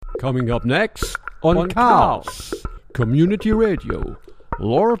Coming up next on Chaos Community Radio,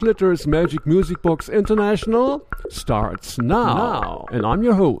 Lord Litter's Magic Music Box International starts now. And I'm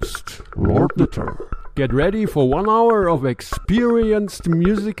your host, Lord Litter. Get ready for 1 hour of experienced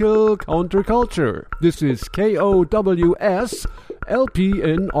musical counterculture. This is KOWS LP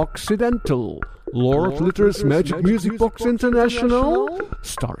in Occidental. Lord Litter's Magic Music Box International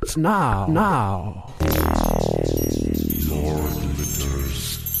starts now. Lord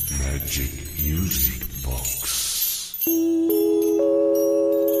Litter's Magic Music Box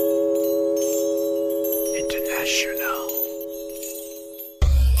International.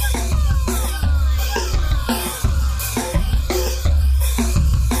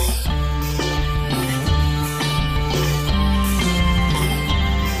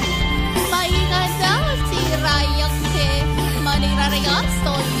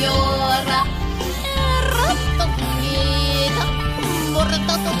 Llora, rottoquita,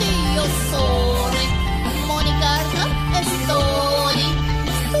 mortato Dio sole, Monica stoli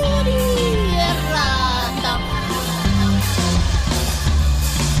errata.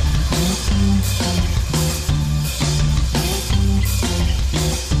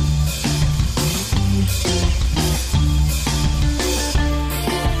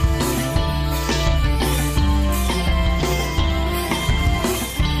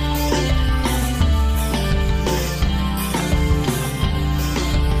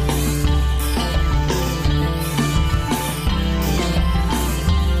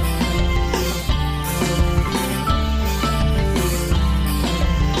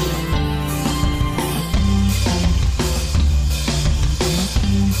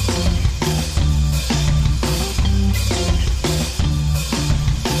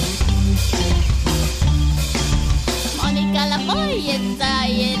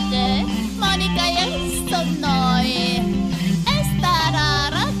 Monica yang sonoi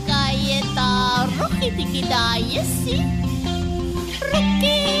estarara kayeta rokiti daye si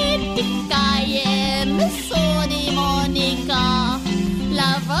rokiti kaye mesoni Monica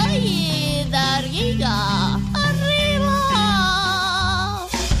la valle d'arriga arriba.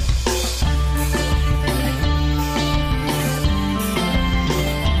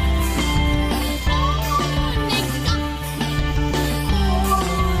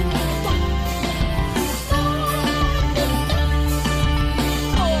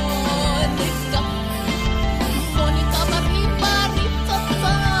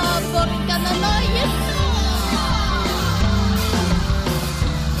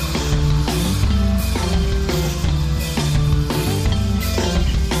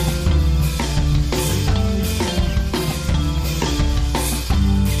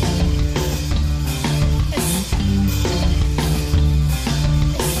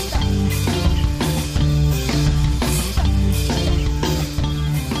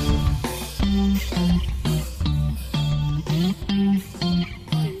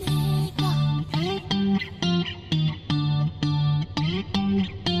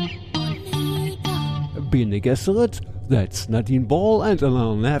 Bene Gesserit, that's Nadine Ball and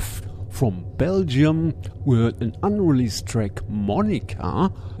Alain Neff from Belgium with an unreleased track, Monica.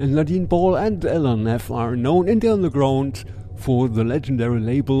 And Nadine Ball and Alain Neff are known in the underground for the legendary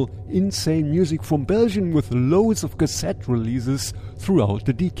label Insane Music from Belgium with loads of cassette releases throughout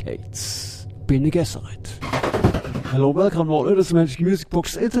the decades. Bene Gesserit. Hello, welcome to Lord Litter's Magic Music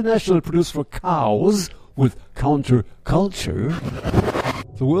Box International, produced for Chaos with counterculture.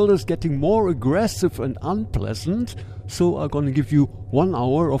 The world is getting more aggressive and unpleasant, so I'm gonna give you 1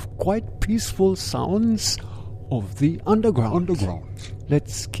 hour of quite peaceful sounds of the underground.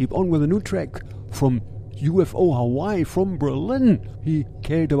 Let's keep on with a new track from UFO Hawaii from Berlin. He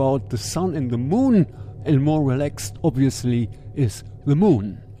cared about the sun and the moon, and more relaxed, obviously, is the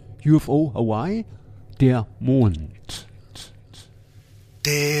moon. UFO Hawaii, der Mond.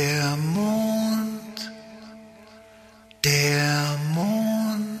 Der Mond, der Mond.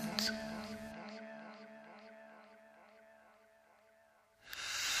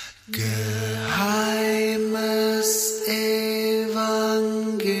 Geheimes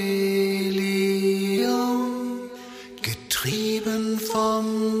Evangelium, getrieben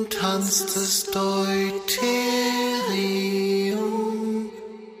vom Tanz des Deuterium.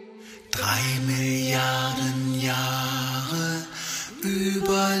 3 Milliarden Jahre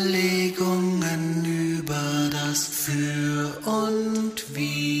Überlegungen über das Für und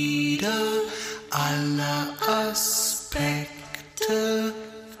Wider aller Aspekte.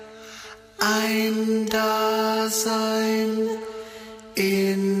 Ein Dasein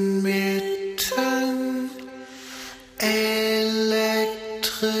inmitten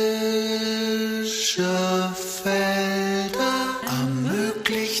elektrischer Felder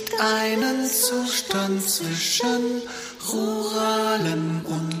ermöglicht einen Zustand zwischen ruralem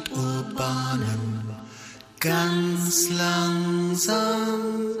und urbanem. Ganz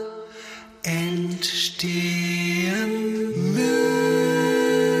langsam entstehen Mythen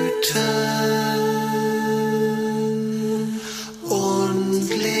und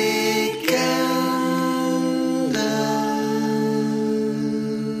Legenden.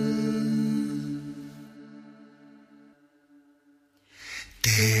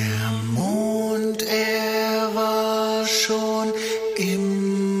 Der Mond, er war schon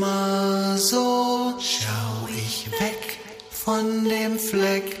immer so. Schau ich weg von dem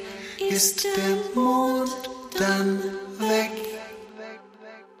Fleck, ist der Mond dann weg.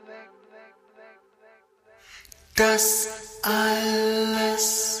 Das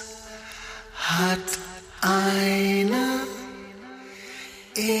alles hat eine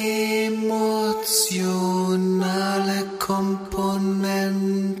emotionale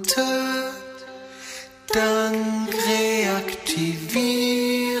Komponente. Dank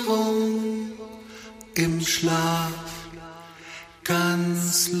Reaktivierung im Schlaf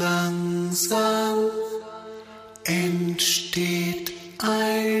ganz langsam entsteht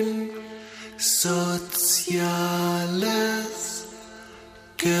ein soziales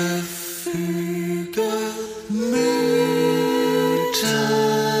Gefüge. Mythen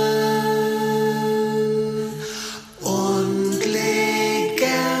und Legenden.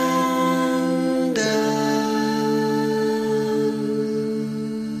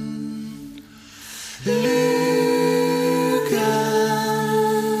 Lügen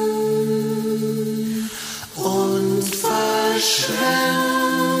und Verschwendung.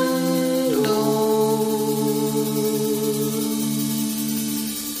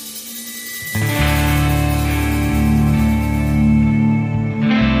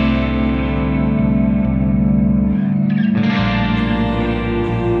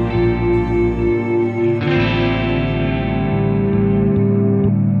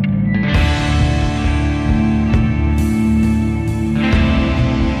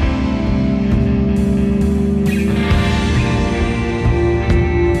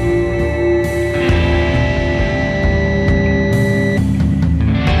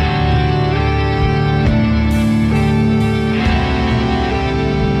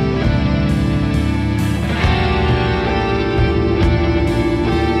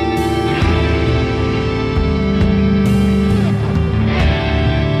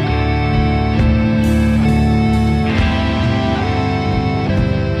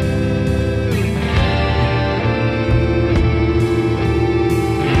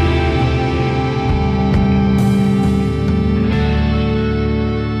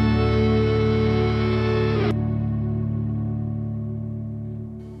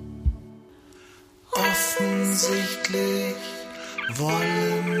 Offensichtlich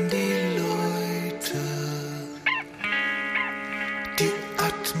wollen die Leute die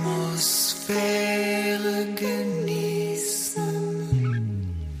Atmosphäre genießen.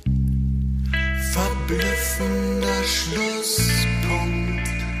 Verblüffender Schlusspunkt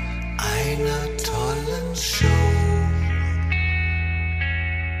einer tollen Show.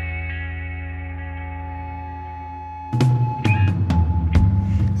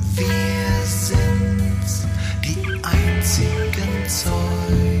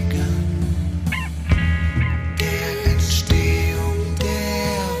 Zeugen der Entstehung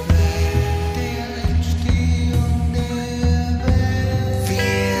der Welt.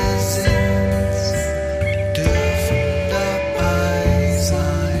 Wir sind's, dürfen dabei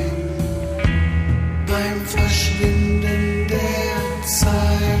sein beim Verschwinden der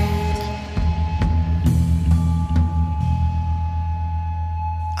Zeit.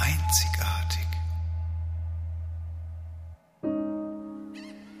 Einzigartig.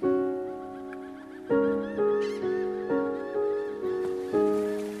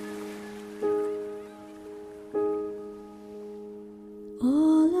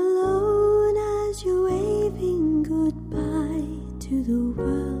 To the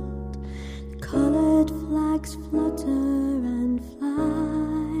world, colored flags flutter and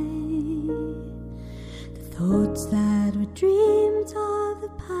fly. The thoughts that were dreams of the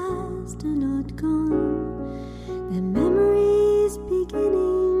past are not gone, their memories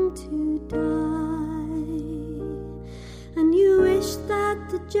beginning to die. And you wish that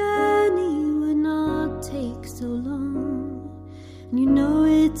the journey would not take so long, and you know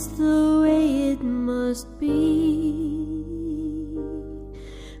it's the way it must be.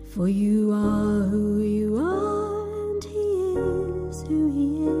 For you are who you are, and he is who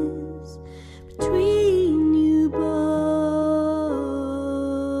he is. Between you both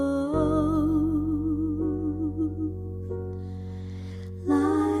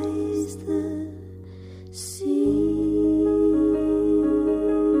lies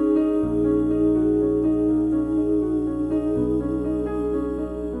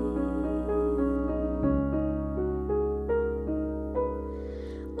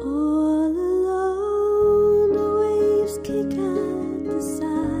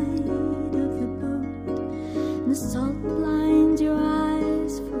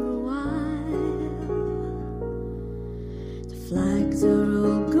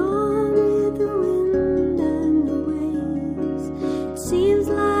all gone with the wind and the waves. It seems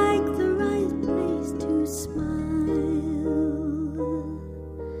like the right place to smile,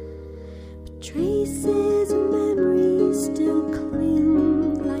 but traces of memories still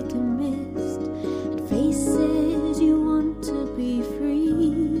cling like a mist at faces you want to be free.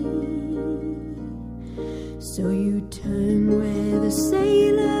 So you turn where the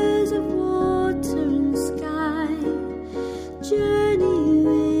sailors of water and sky journey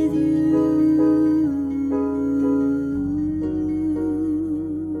with you.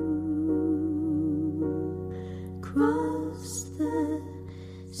 Cross the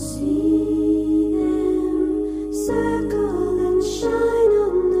sea and circle and shine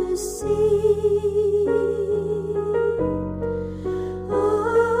on the sea.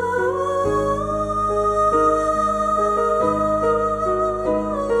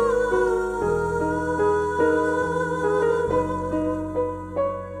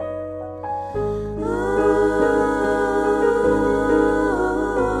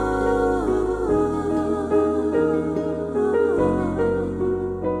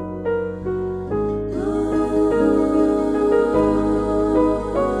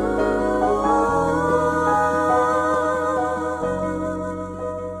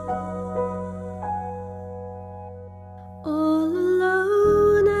 All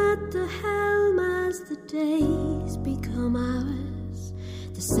alone at the helm as the days become hours.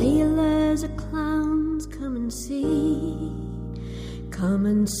 The sailors are clowns, come and see. Come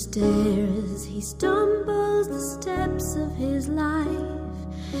and stare as he stumbles the steps of his life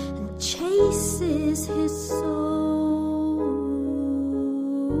and chases his soul.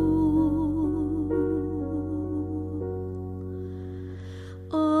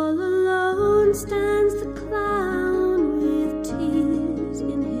 All alone stands the clown with tears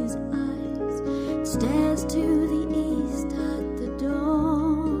in his eyes, stares to the east at the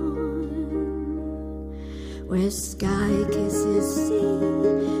dawn, where sky kisses sea,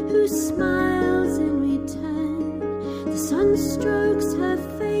 who smiles in return. The sun strokes her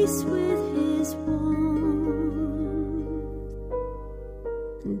face with his warmth,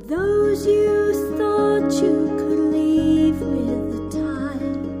 and those you thought you could leave with the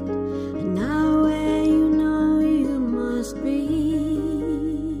tide are now where you know you must be.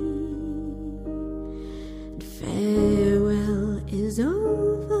 And farewell is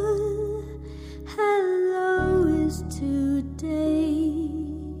over, hello is today.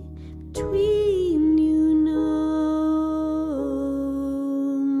 Between you no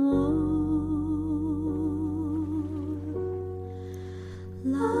more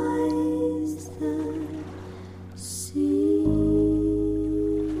lies the sea.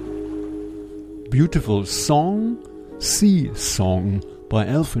 Beautiful song, Sea Song by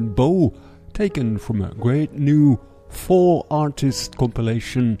Elfin Bow, taken from a great new 4-artist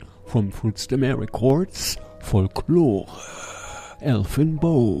compilation from Fruits de Mer Records, Folklore. Elfin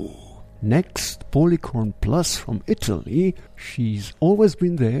Bow. Next, Polychron Plus from Italy. She's always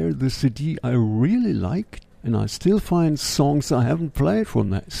been there, the CD I really liked, and I still find songs I haven't played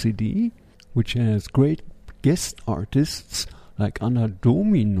from that CD, which has great guest artists like Anna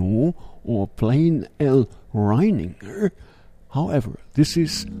Domino or Plain L. Reininger. However, this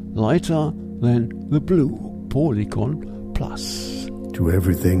is lighter than the blue, Polychron Plus. To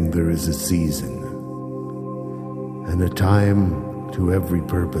everything there is a season, and a time to every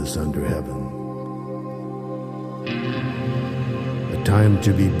purpose under heaven. A time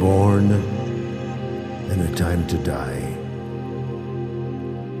to be born, and a time to die.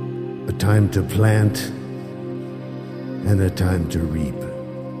 A time to plant, and a time to reap.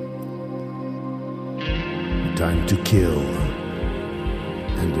 A time to kill,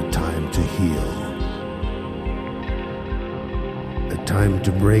 and a time to heal. A time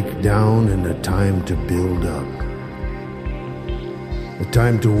to break down and a time to build up. A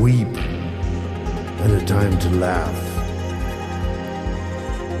time to weep and a time to laugh.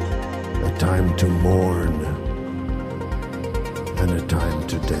 A time to mourn and a time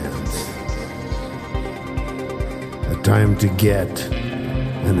to dance. A time to get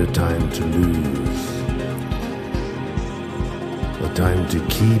and a time to lose. A time to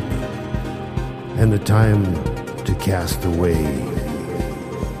keep and a time to cast away.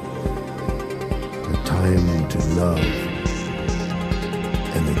 A time to love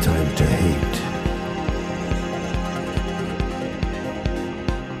and a time to hate.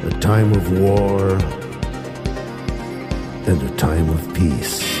 A time of war and a time of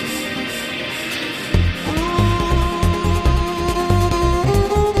peace.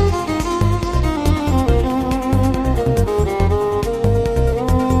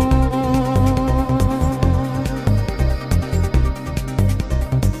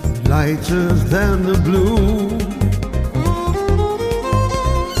 lighter than the blue.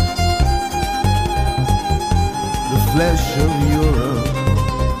 The flesh of Europe,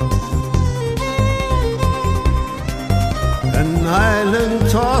 an island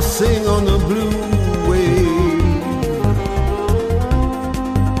tossing on the blue wave.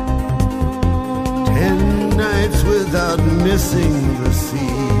 10 nights without missing the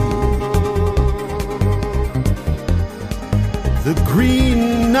sea. The green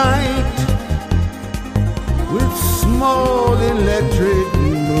night with small electric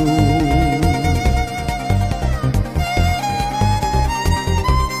moon.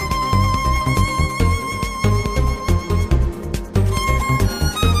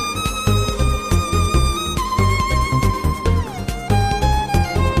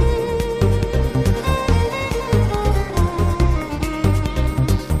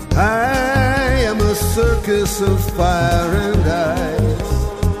 I am a circus of fire and ice.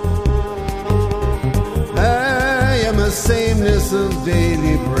 I am a sameness of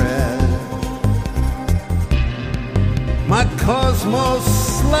daily bread. My cosmos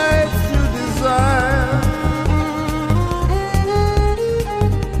slides through desire.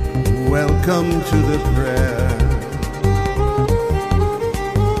 Welcome to the prayer.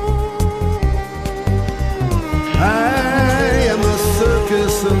 I am a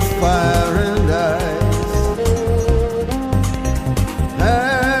circus of fire and ice. I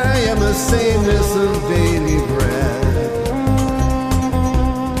am a sameness of daily bread.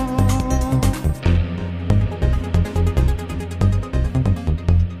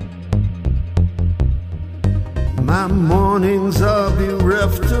 My mornings are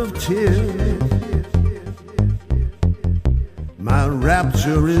bereft of tears. My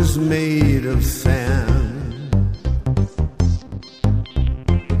rapture is made of sand.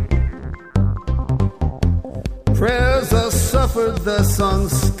 Prayers are suffered thus on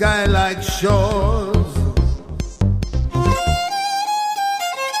sky-like shores.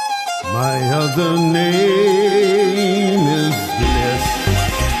 My other name is bliss.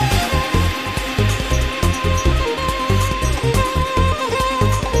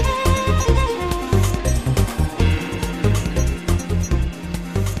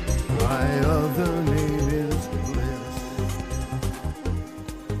 My other name is bliss.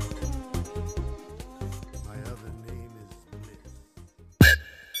 My other name is bliss.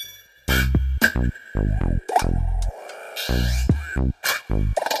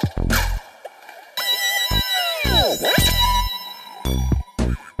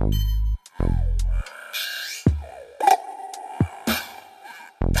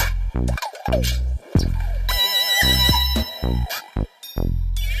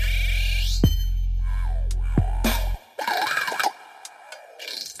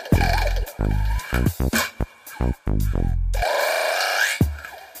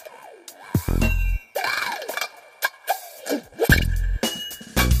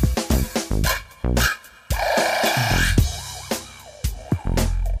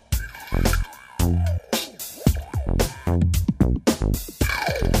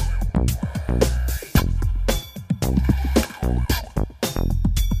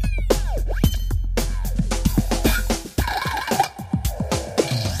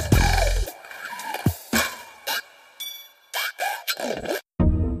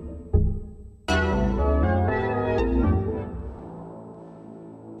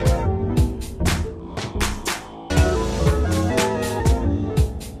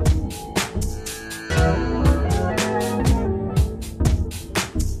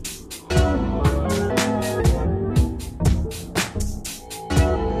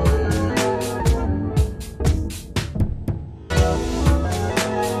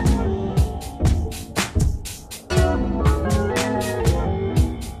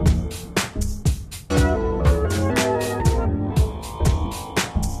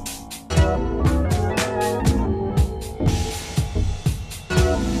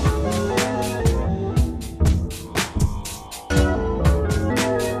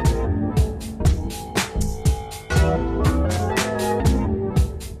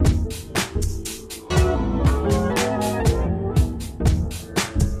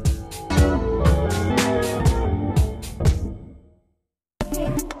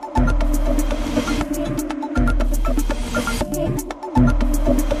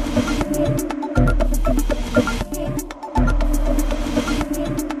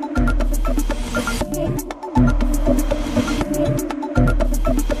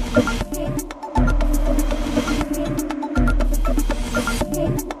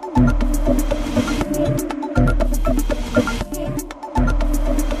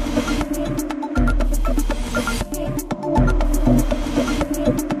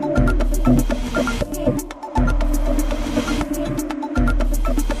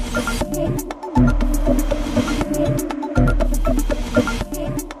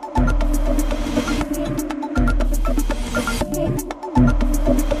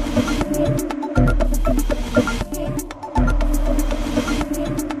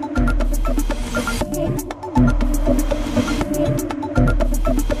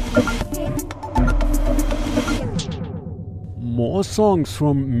 songs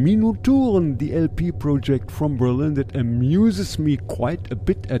from Minuturen, the LP project from Berlin that amuses me quite a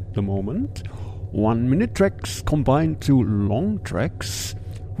bit at the moment. 1-minute tracks combined to long tracks.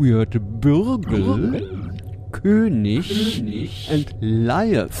 We heard Bürgel, König, and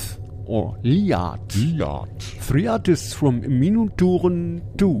Liath, or Liat. 3 artists from Minuturen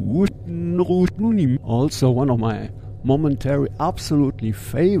 2. Also one of my momentary absolutely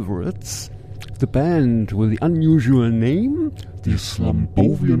favorites. The band with the unusual name, the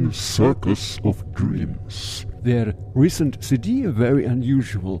Slumbovian Circus of Dreams. Their recent CD, a very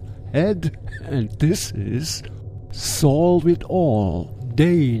unusual head, and this is Solve It All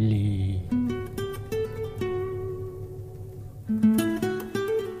Daily.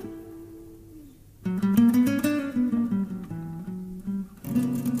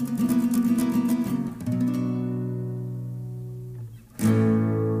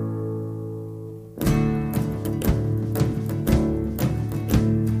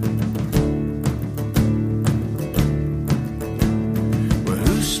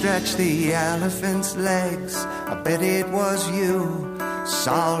 The elephant's legs, I bet it was you.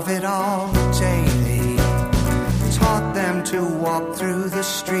 Solve it all daily. Taught them to walk through the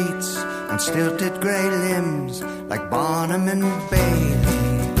streets on stilted grey limbs like Barnum and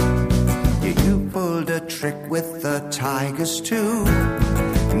Bailey. Yeah, you pulled a trick with the tigers too.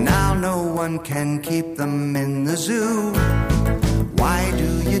 Now no one can keep them in the zoo. Why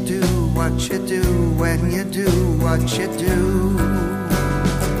do you do what you do when you do what you do?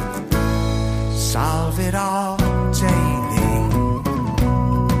 Solve it all daily.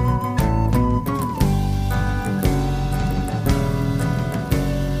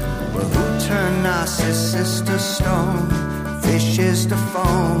 Well, who turned Narcissus to stone, fishes to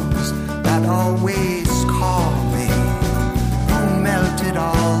phones that always call me? Who melted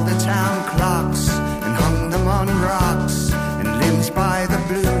all the town clocks and hung them on rocks and limbs by the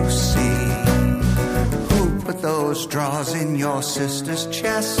blue sea? Who put those drawers in your sister's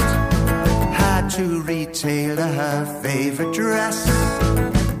chest? Had to retail her favorite dress.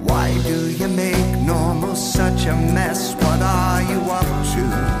 Why do you make normal such a mess? What are you up to?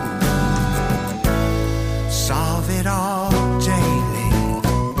 Solve it all daily.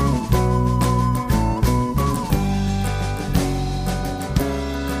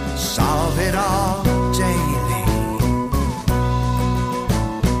 Solve it all daily.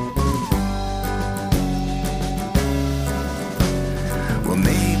 Well,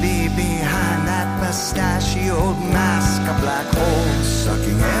 maybe behind that mustachioed mask, a black hole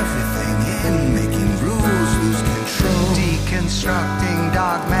sucking everything in, making rules lose control, deconstructing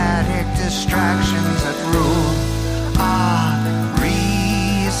dogmatic distractions that rule our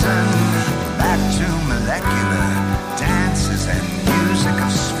reason. Back to molecular dances and music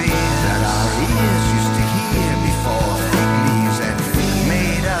of spheres that our ears used to hear before fake news and fear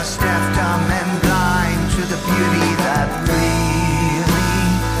made us deaf, dumb, and blind to the beauty that really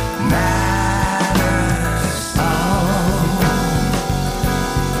matters.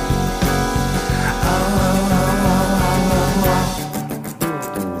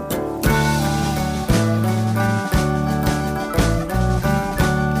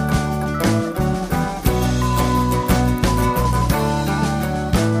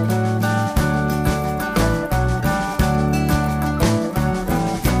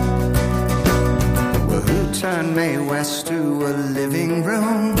 Turned Mae West to a living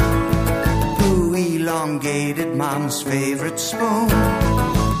room? Who elongated Mom's favorite spoon?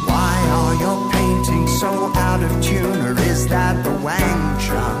 Why are your paintings so out of tune? Or is that the Wang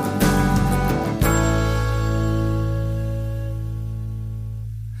Chung?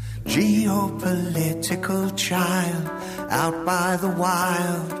 Geopolitical child out by the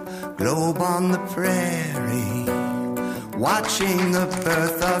wild, globe on the prairie, watching the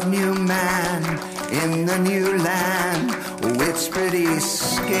birth of new man in the new land. Oh, it's pretty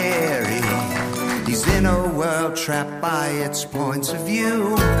scary. He's in a world trapped by its points of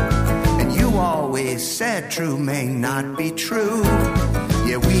view, and you always said true may not be true.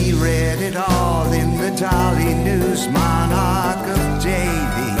 Yeah, we read it all in the Dolly News, monarch of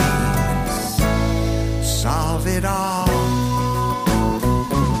dailies. Solve it all.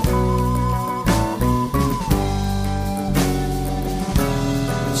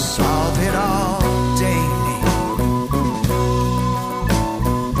 Solve it all.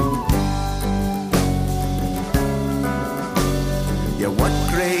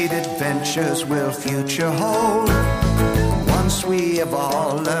 Great adventures will future hold once we have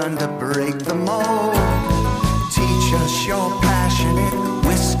all learned to break the mold. Teach us your passionate,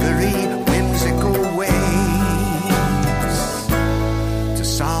 whiskery, whimsical ways to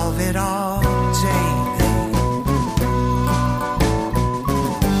solve it all daily.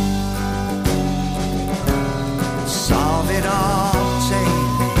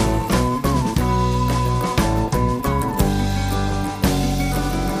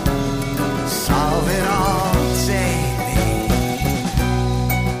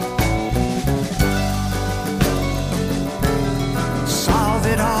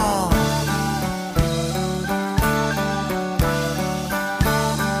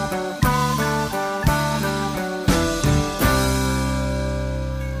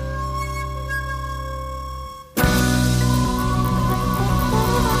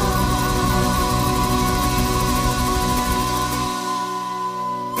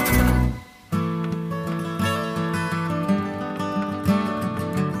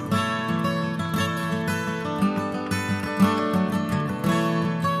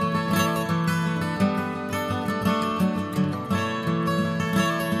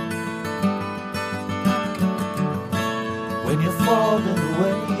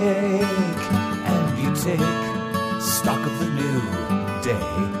 take stock of the new day.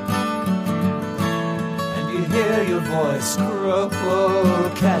 And you hear your voice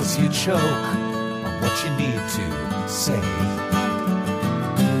croak as you choke on what you need to say.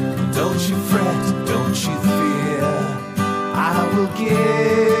 Don't you fret, don't you fear, I will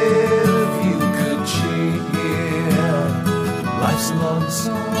give you good cheer. Life's a long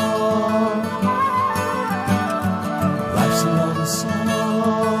song, life's a long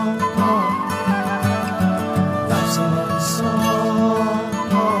song, life's a long song.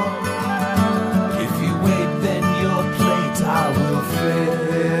 If you wait, then your plate I will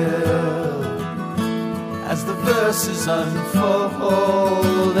fill. As the verses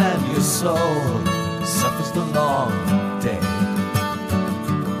unfold and your soul suffers the long day,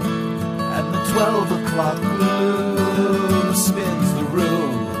 and the 12 o'clock gloom spins the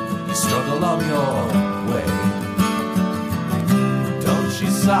room, you struggle on your way. Don't you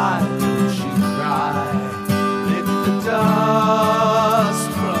sigh, don't you cry, lick the dust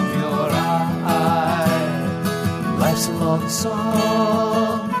from your eye. Life's a long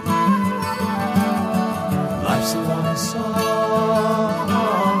song, life's a long song,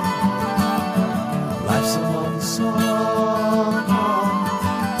 life's a long song.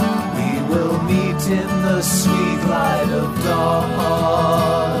 We will meet in the sweet light of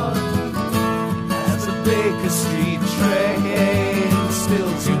dawn, as a Baker Street train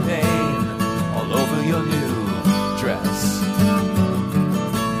spills your name all over your new dress,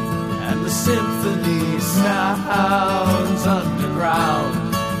 and the symphony sounds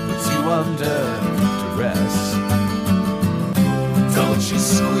underground, puts you under duress. Don't you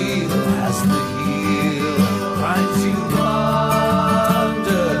squeal as the heel grinds you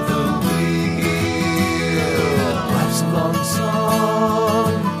under the wheel. Life's a long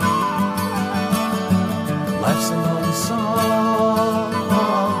song, life's a long song,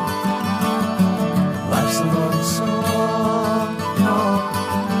 life's a long song,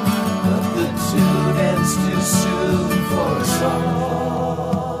 but the tune ends too soon for us all.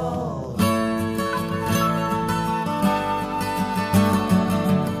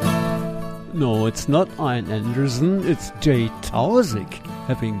 No, it's not Ian Anderson, it's Jay Tauzik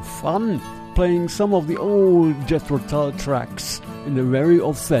having fun playing some of the old Jethro Tull tracks in a very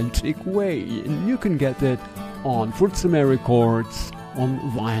authentic way. And you can get it on Fruitsame Records on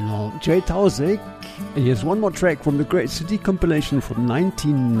vinyl. Jay Tauzik. And here's one more track from the Great City compilation from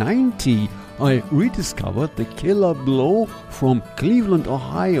 1990. I rediscovered The Killer Blow from Cleveland,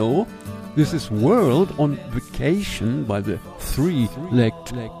 Ohio. This is World on Vacation by the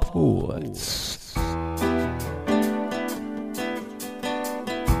Three-Legged Poets.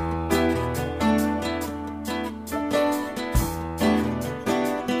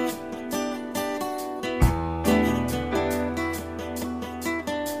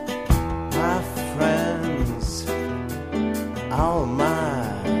 My friends, all my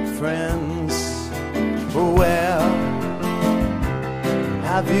friends, where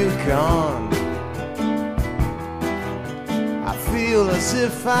have you gone? I feel as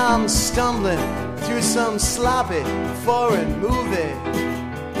if I'm stumbling through some sloppy foreign movie.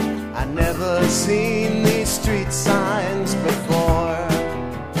 I never seen these street signs before.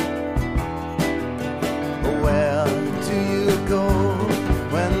 Where do you go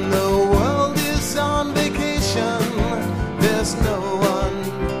when the world is on vacation? There's no one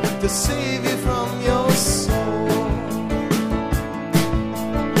to save you from your soul.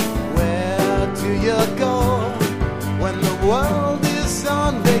 Where do you go when the world is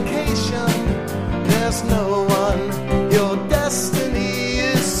on vacation? There's no one, your destiny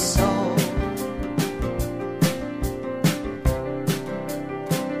is sown.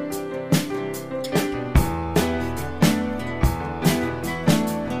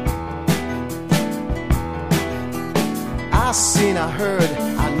 I seen, I heard,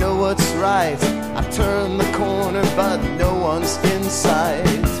 I know what's right. I turn the corner, but no one's in sight.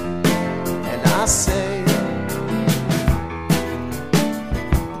 And I say,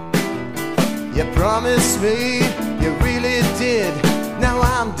 you promised me, you really did. Now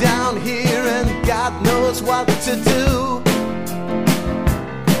I'm down here and God knows what to do.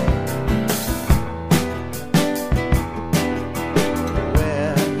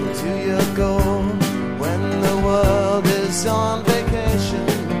 Where do you go when the world is on vacation?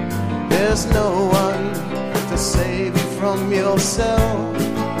 There's no one to save you from yourself.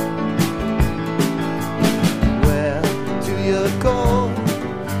 Where do you go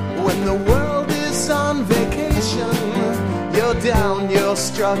when the world is on vacation? You're down, you're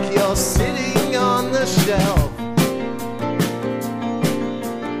struck, you're sitting on the shelf.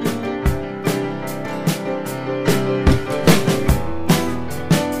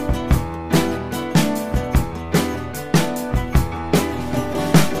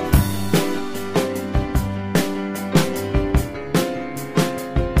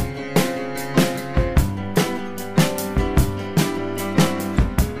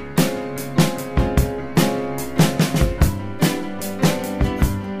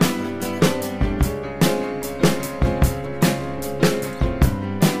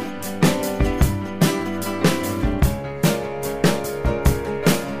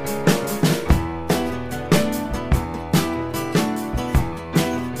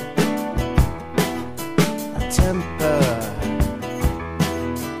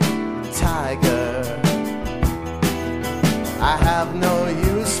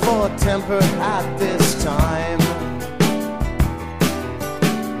 temper at this time.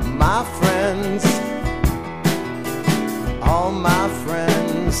 My friends, all my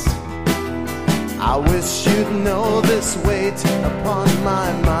friends, I wish you'd know this weight upon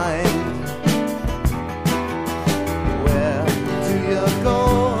my mind. Where do you go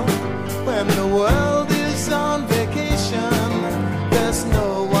when the world is on vacation? There's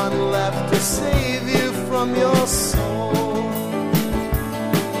no one left to save you from your soul.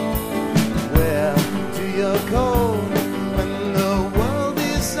 Where do you go when the world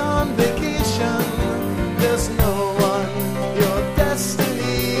is on vacation? There's no one, your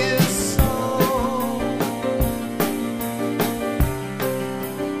destiny is so.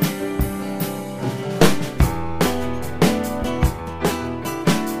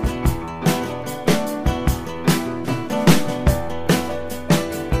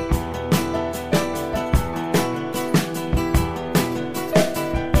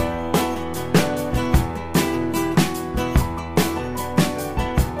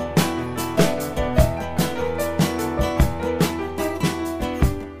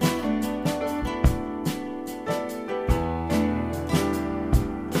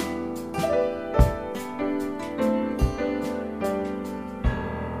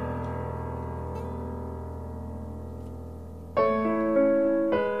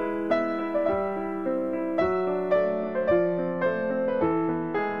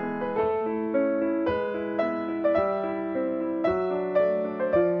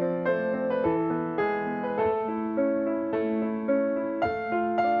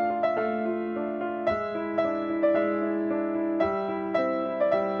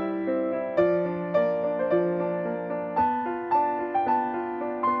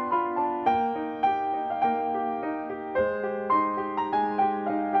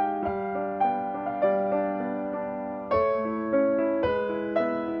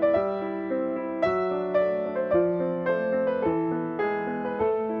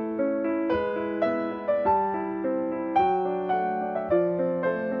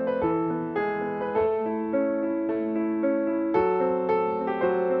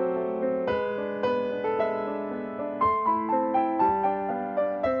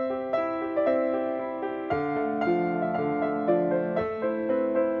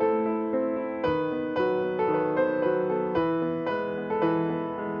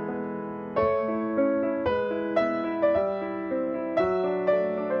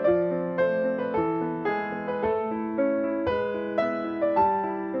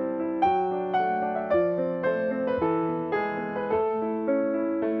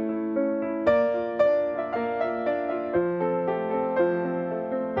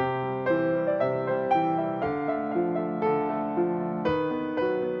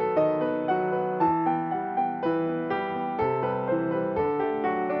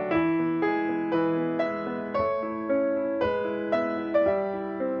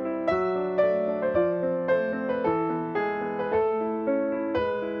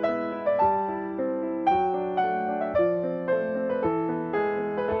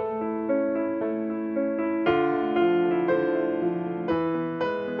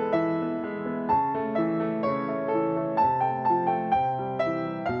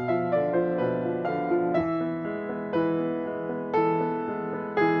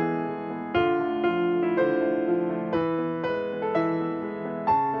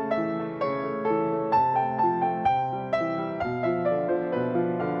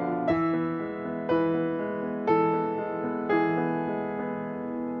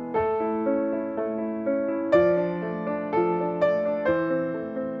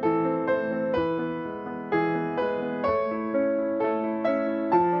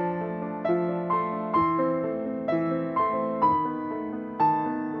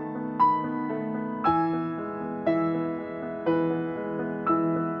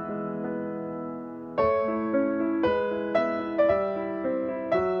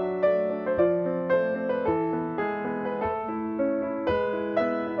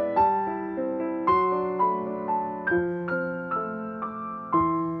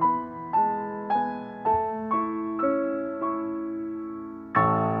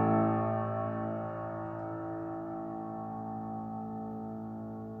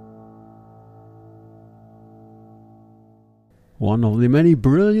 one of the many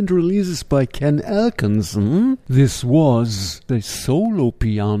brilliant releases by Ken Elkinson. This was the solo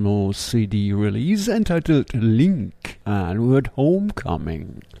piano CD release entitled Link, and we had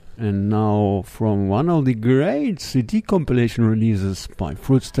Homecoming. And now from one of the great CD compilation releases by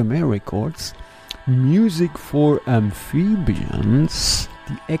Fruitstemmer Records, Music for Amphibians,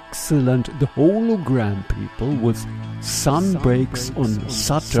 the excellent The Hologram People with Sunbreaks on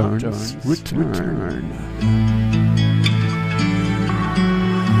Saturn's Return.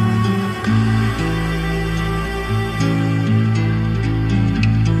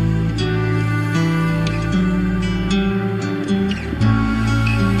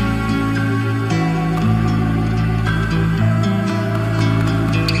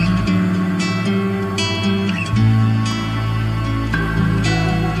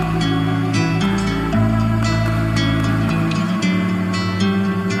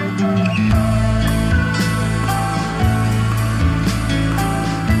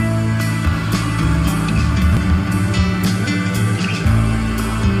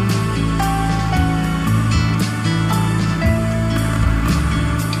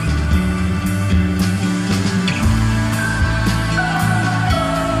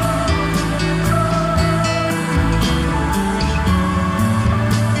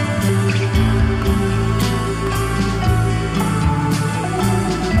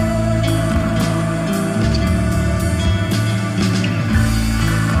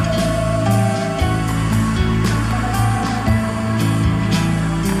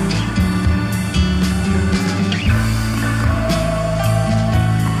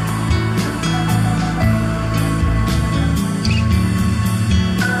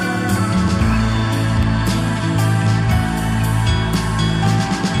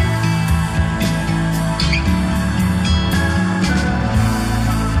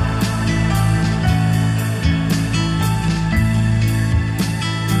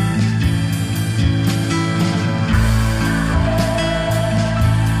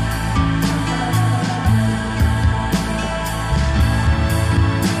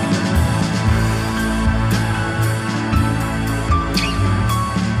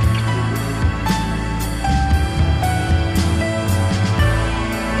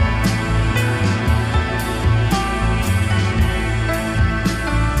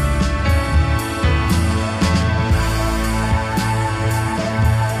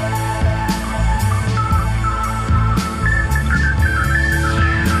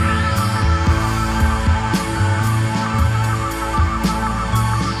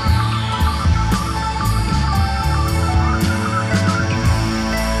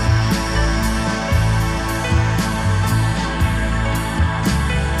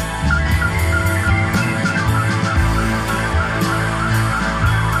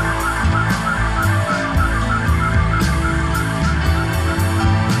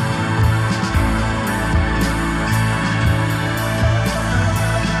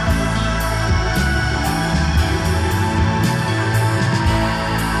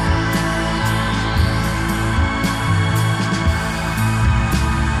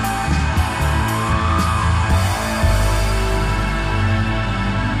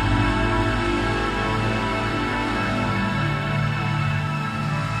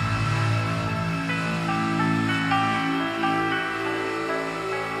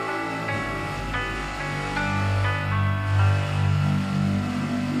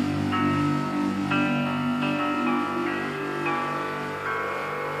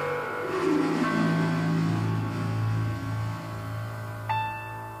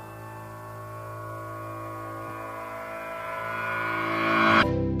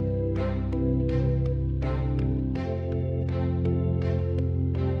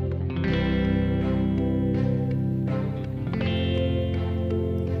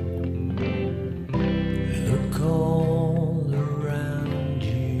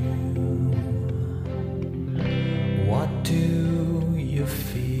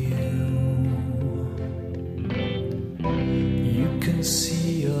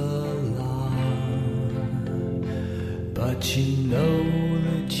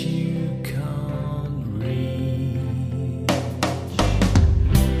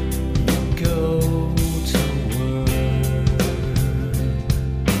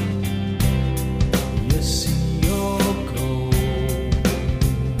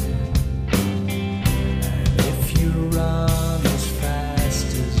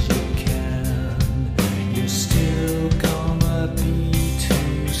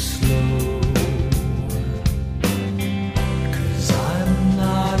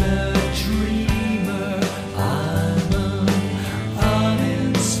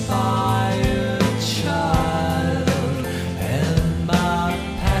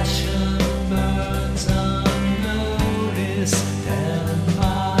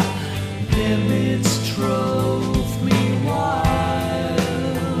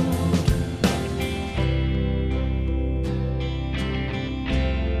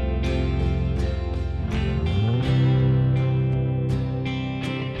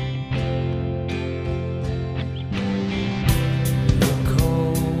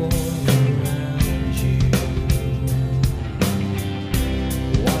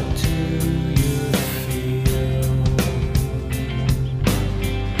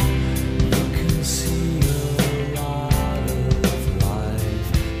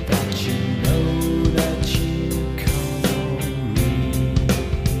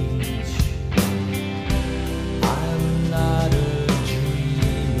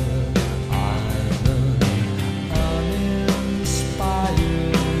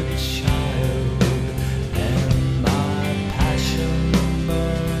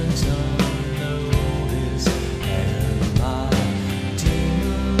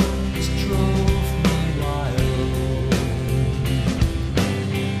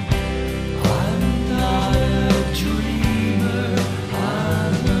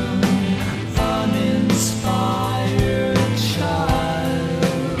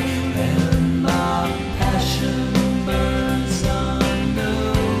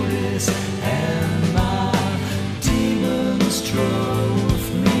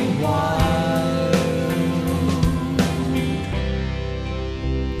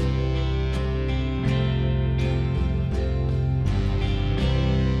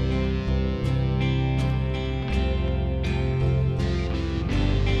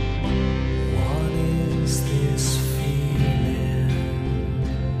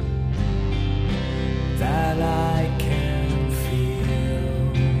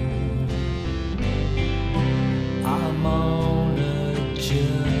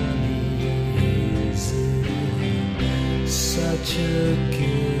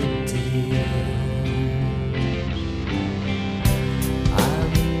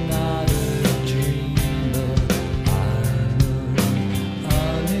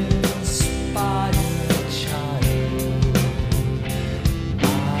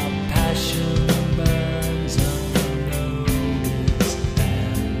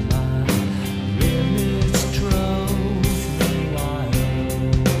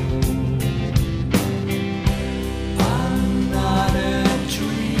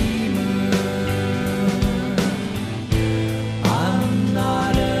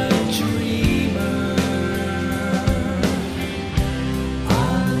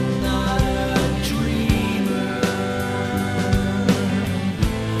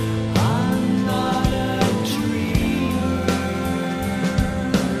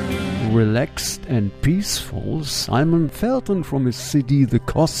 relaxed and peaceful, Simon Felton from his CD The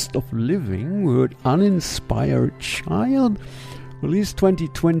Cost of Living, heard Uninspired Child, released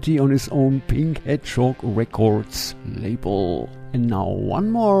 2020 on his own Pink Hedgehog Records label. And now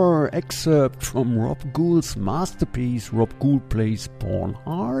one more excerpt from Rob Gould's masterpiece Rob Gould Plays Pawn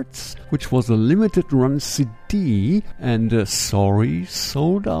Hearts, which was a limited run CD and sorry,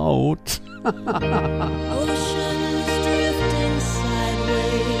 sold out. Oceans drifting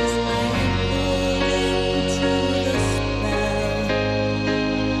sideways, I am pulled into the spell.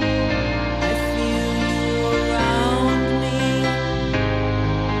 I feel you around me,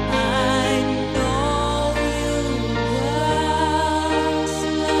 I know you well.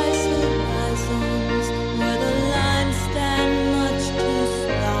 Slice horizons where the lines stand much too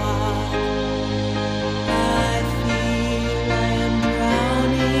stark. I feel I am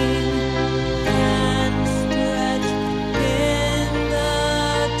drowning and stretch in the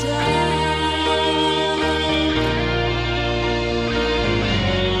dark.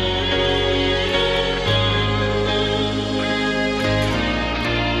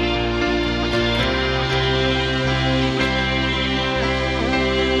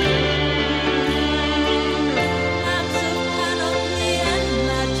 Hands of panoply and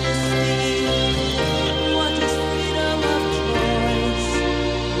majesty. What is freedom of choice?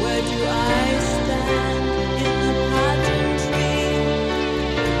 Where do I stand in the pageantry?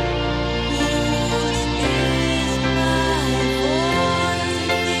 Whose is my voice?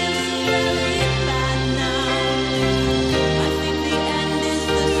 It feels very bad now. I think the end is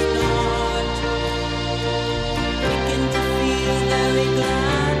the start. Begin to feel very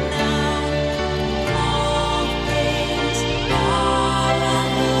glad now. All things are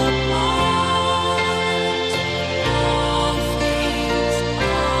apart. All things are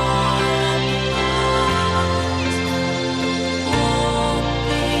apart. All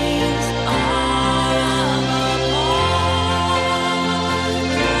things are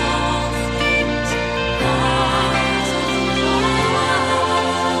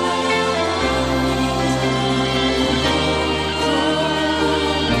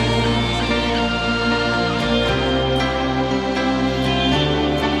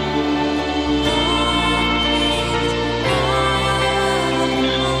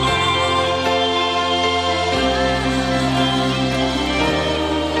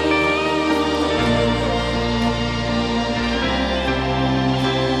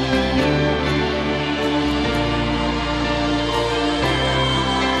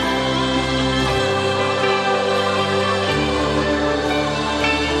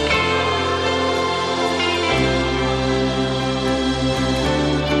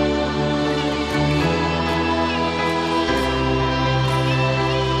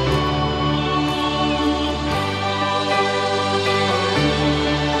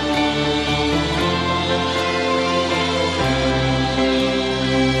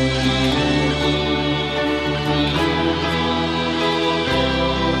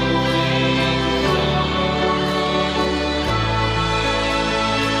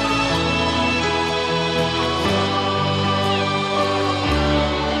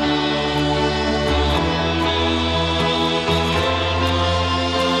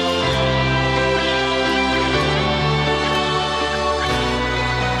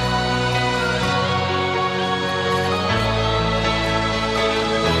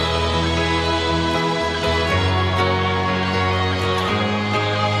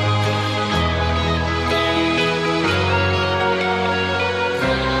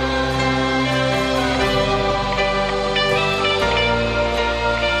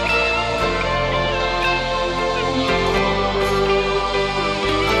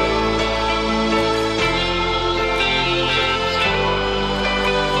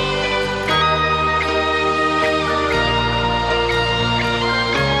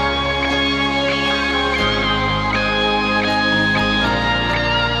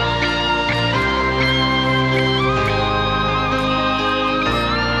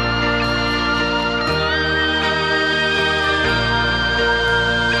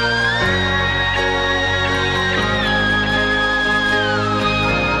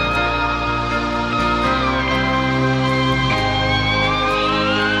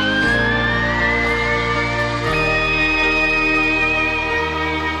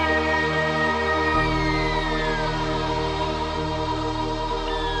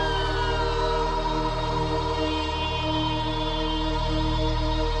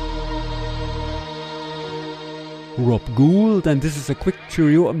Rob Gould, and this is a quick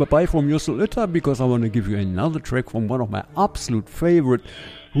cheerio bye from Jussi Lütter, because I want to give you another track from one of my absolute favorite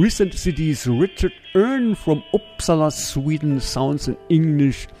recent CDs, Richard Earn from Uppsala, Sweden. Sounds in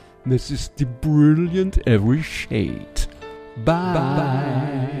English This is the brilliant Every Shade.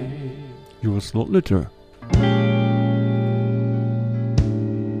 Bye. Yours not litter.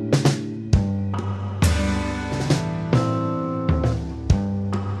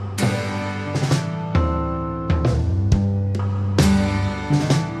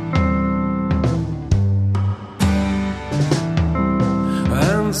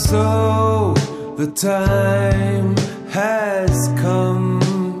 And so the time has come,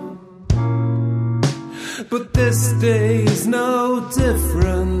 but this day's no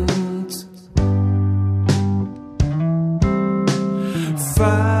different.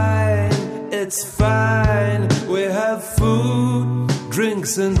 Fine, it's fine. We have food,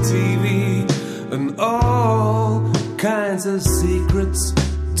 drinks and TV, and all kinds of secrets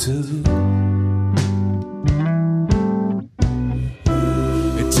too.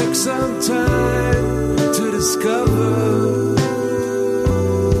 It took some time to discover,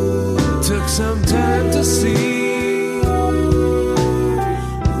 took some time to see.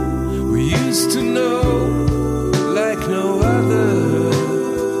 We used to know like no other,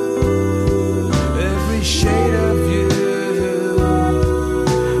 every shade of you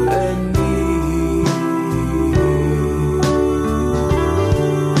and me.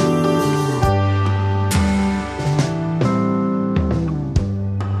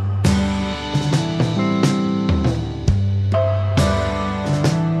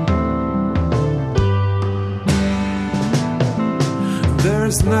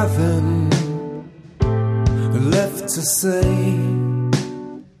 There's nothing left to say,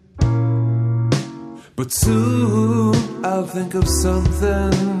 but soon I'll think of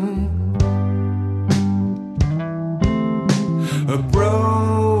something. A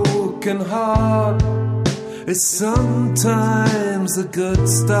broken heart is sometimes a good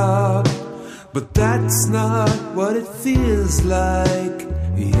start, but that's not what it feels like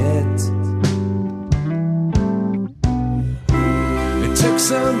yet. Took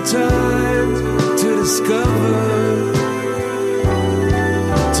some time to discover,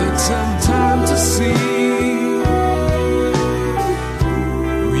 took some time to see.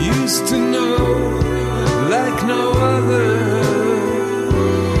 We used to know like no other,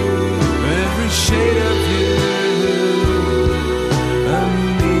 every shade of you and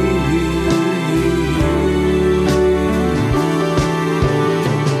me.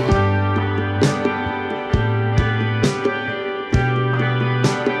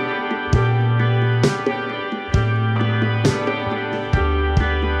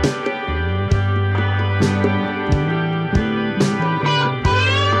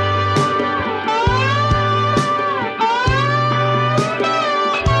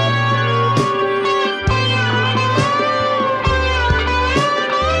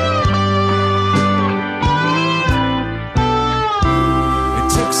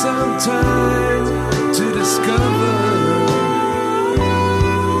 Time to discover,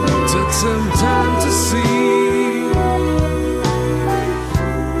 took some time to see.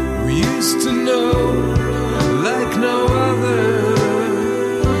 We used to know like no other,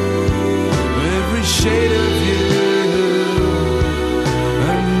 every shade of you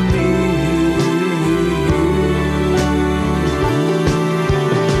and me.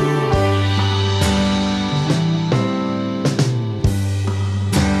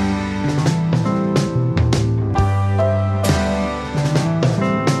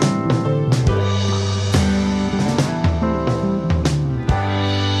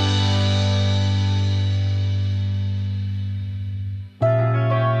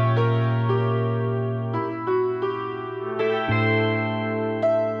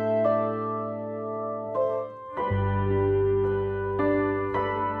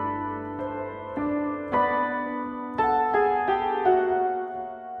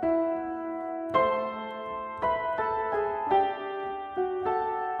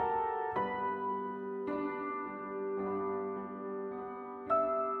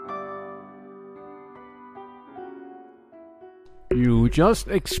 You just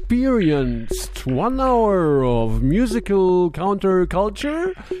experienced 1 hour of musical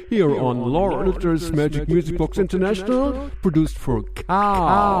counterculture here on Lord Litter's Magic Music Box International, produced for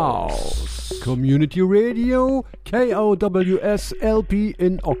Chaos Community Radio, KOWSLP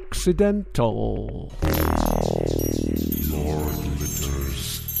in Occidental. Lord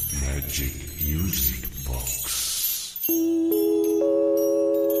Litter's Magic Music Box.